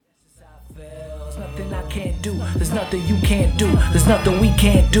There's nothing I can't do. There's nothing you can't do. There's nothing we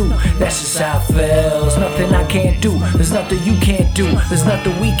can't do. That's just how it feels. Nothing I can't do. There's nothing you can't do. There's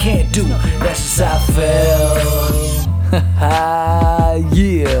nothing we can't do. That's just how it feels.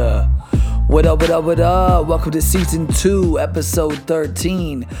 Yeah. What up, what up, what up? Welcome to Season 2, Episode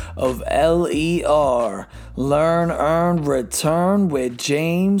 13 of LER. Learn, Earn, Return with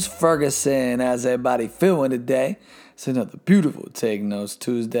James Ferguson. How's everybody feeling today? It's another beautiful Take Notes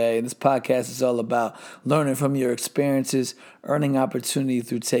Tuesday. This podcast is all about learning from your experiences, earning opportunity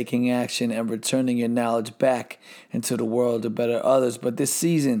through taking action, and returning your knowledge back into the world to better others. But this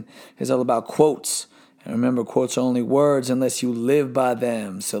season is all about quotes. And remember, quotes are only words unless you live by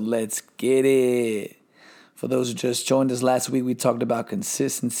them. So let's get it. For those who just joined us last week, we talked about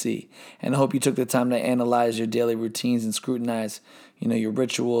consistency. And I hope you took the time to analyze your daily routines and scrutinize, your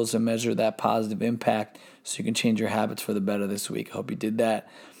rituals and measure that positive impact so you can change your habits for the better this week. I hope you did that.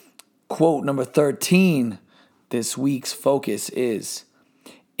 Quote number 13, this week's focus is: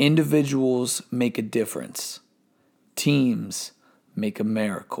 individuals make a difference. Teams make a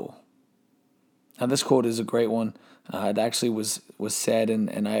miracle. Now, this quote is a great one. It actually was said,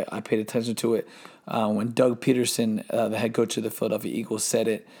 and I paid attention to it when Doug Peterson, the head coach of the Philadelphia Eagles, said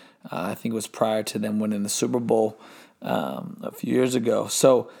it. I think it was prior to them winning the Super Bowl a few years ago.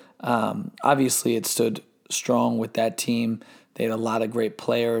 So, obviously, it stood strong with that team. They had a lot of great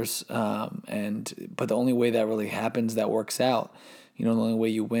players, but the only way that really happens, that works out, the only way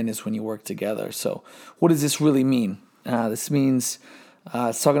you win is when you work together. So, what does this really mean? This means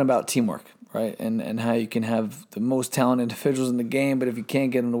it's talking about teamwork. Right, and how you can have the most talented individuals in the game, but if you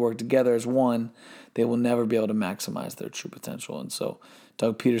can't get them to work together as one, they will never be able to maximize their true potential. And so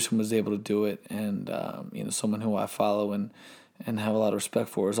Doug Peterson was able to do it, and someone who I follow and have a lot of respect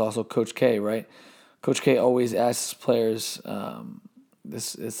for is also Coach K. Right, Coach K always asks players.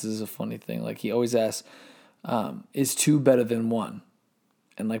 This is a funny thing. Like, he always asks, "Is two better than one?"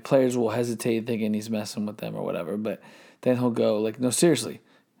 And like, players will hesitate, thinking he's messing with them or whatever, but then he'll go like, "No, seriously.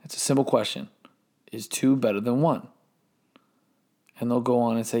 It's a simple question. Is two better than one?" And they'll go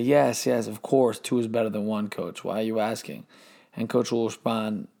on and say, yes, of course, two is better than one, Coach. Why are you asking? And Coach will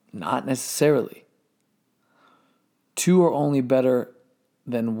respond, not necessarily. Two are only better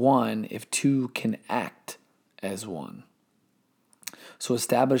than one if two can act as one. So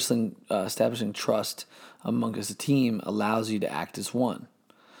establishing trust among us a team allows you to act as one.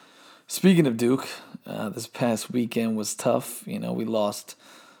 Speaking of Duke, this past weekend was tough. We lost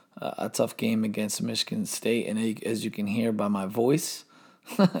a tough game against Michigan State, and as you can hear by my voice,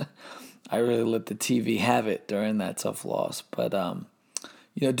 I really let the TV have it during that tough loss. But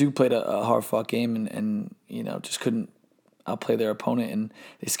Duke played a hard-fought game, and just couldn't outplay their opponent, and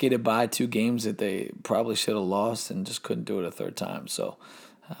they skated by two games that they probably should have lost, and just couldn't do it a third time. So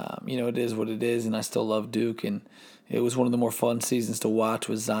it is what it is, and I still love Duke, and it was one of the more fun seasons to watch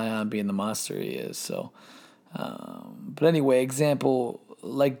with Zion being the monster he is. So, but anyway, example.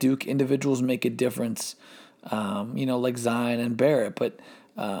 Like Duke, individuals make a difference, like Zion and Barrett, but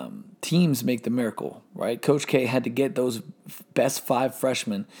teams make the miracle, right? Coach K had to get those best 5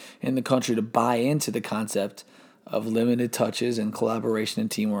 freshmen in the country to buy into the concept of limited touches and collaboration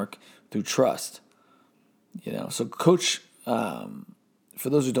and teamwork through trust. So Coach, for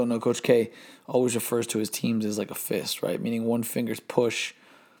those who don't know, Coach K always refers to his teams as like a fist, right? Meaning one finger's push,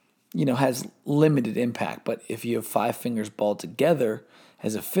 has limited impact, but if you have 5 fingers balled together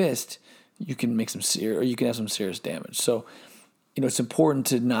as a fist, you can make you can have some serious damage. So, it's important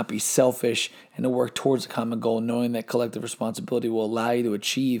to not be selfish and to work towards a common goal, knowing that collective responsibility will allow you to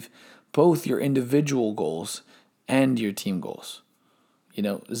achieve both your individual goals and your team goals.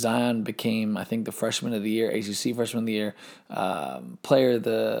 Zion became, I think, the freshman of the year, ACC freshman of the year, player of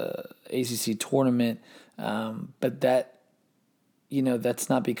the ACC tournament, but that, that's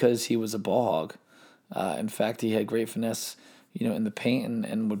not because he was a ball hog. In fact, he had great finesse, in the paint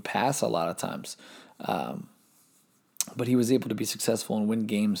and would pass a lot of times. But he was able to be successful and win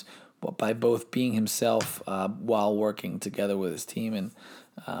games by both being himself while working together with his team. And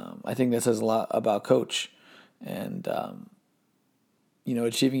I think that says a lot about Coach. And,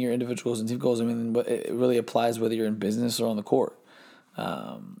 achieving your individual goals and team goals, it really applies whether you're in business or on the court.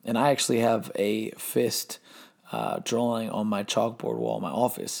 And I actually have a fist drawing on my chalkboard wall in my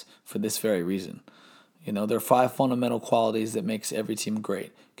office for this very reason. There are 5 fundamental qualities that makes every team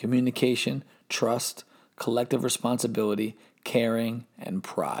great: communication, trust, collective responsibility, caring, and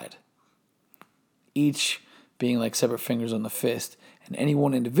pride. Each being like separate fingers on the fist, and any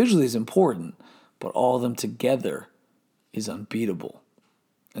one individually is important, but all of them together is unbeatable.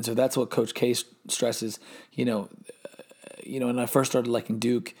 And so that's what Coach K stresses. when I first started liking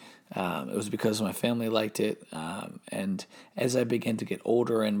Duke, it was because my family liked it. And as I began to get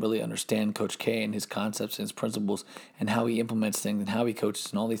older and really understand Coach K and his concepts and his principles and how he implements things and how he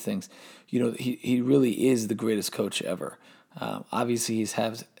coaches and all these things, he really is the greatest coach ever. Obviously, he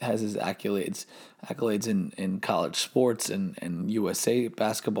has his accolades in college sports and USA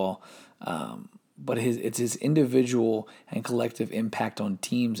basketball. But it's his individual and collective impact on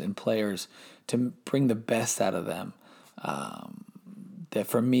teams and players to bring the best out of them. That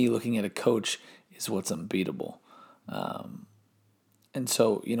for me, looking at a coach is what's unbeatable. And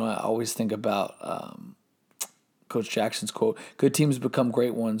so, I always think about Coach Jackson's quote, "Good teams become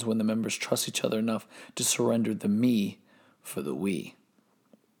great ones when the members trust each other enough to surrender the me for the we."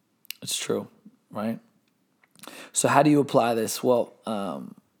 It's true, right? So how do you apply this? Well,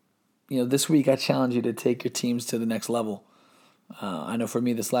 this week I challenge you to take your teams to the next level. I know for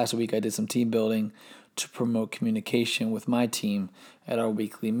me this last week I did some team building to promote communication with my team at our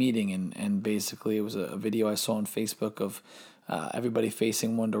weekly meeting. And basically it was a video I saw on Facebook of everybody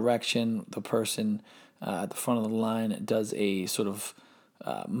facing one direction. The person at the front of the line does a sort of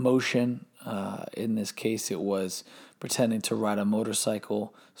motion. In this case, it was pretending to ride a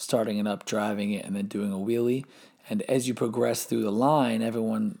motorcycle, starting it up, driving it, and then doing a wheelie. And as you progress through the line,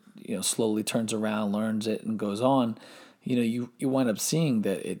 everyone slowly turns around, learns it, and goes on. You wind up seeing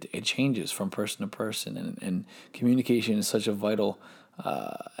that it changes from person to person, and communication is such a vital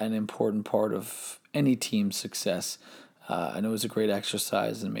and important part of any team's success. I know it was a great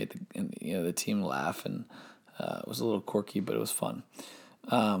exercise and made the team laugh, and it was a little quirky, but it was fun.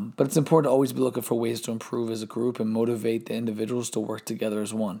 But it's important to always be looking for ways to improve as a group and motivate the individuals to work together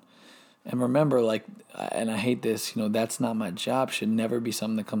as one. And remember, and I hate this, that's not my job should never be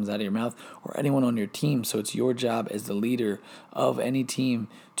something that comes out of your mouth or anyone on your team. So it's your job as the leader of any team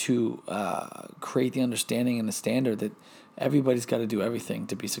to create the understanding and the standard that everybody's got to do everything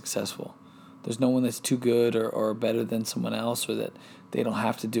to be successful. There's no one that's too good or better than someone else, or that they don't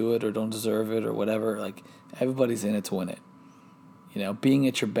have to do it or don't deserve it or whatever. Everybody's in it to win it. Being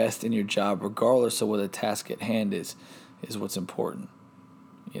at your best in your job, regardless of what the task at hand is what's important.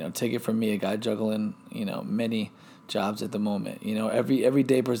 Take it from me, a guy juggling, many jobs at the moment. Every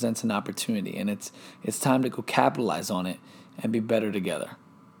day presents an opportunity, and it's time to go capitalize on it and be better together.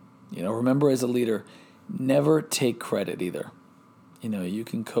 Remember as a leader, never take credit either. You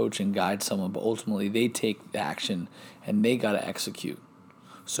can coach and guide someone, but ultimately they take the action and they got to execute.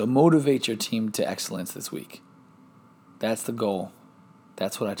 So motivate your team to excellence this week. That's the goal.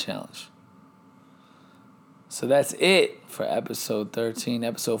 That's what I challenge. So that's it for episode 13.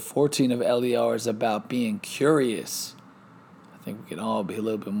 Episode 14 of LER is about being curious. I think we can all be a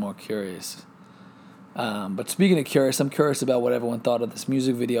little bit more curious. But speaking of curious, I'm curious about what everyone thought of this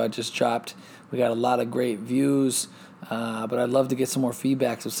music video I just dropped. We got a lot of great views, but I'd love to get some more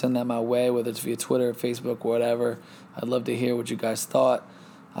feedback, so send that my way, whether it's via Twitter, Facebook, whatever. I'd love to hear what you guys thought.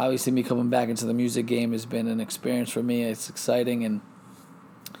 Obviously, me coming back into the music game has been an experience for me. It's exciting, and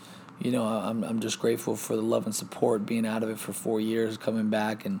I'm just grateful for the love and support, being out of it for 4 years, coming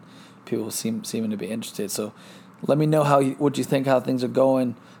back, and people seeming to be interested. So let me know what you think, how things are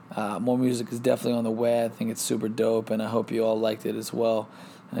going. More music is definitely on the way. I think it's super dope, and I hope you all liked it as well,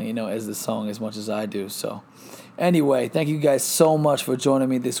 as the song as much as I do. So anyway, thank you guys so much for joining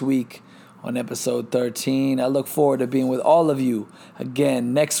me this week on episode 13. I look forward to being with all of you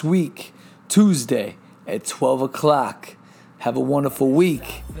again next week, Tuesday at 12 o'clock. Have a wonderful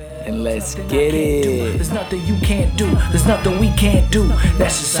week, and let's get it. There's nothing you can't do. There's nothing we can't do.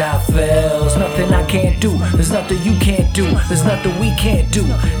 That's just how it feels. Nothing I can't do. There's nothing you can't do. There's nothing we can't do.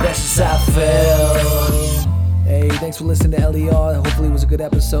 That's just how it feels. Hey, thanks for listening to LER. Hopefully it was a good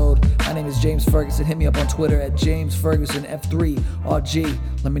episode. My name is James Ferguson. Hit me up on Twitter at JamesFergusonF3RG.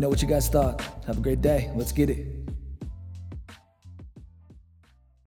 Let me know what you guys thought. Have a great day. Let's get it.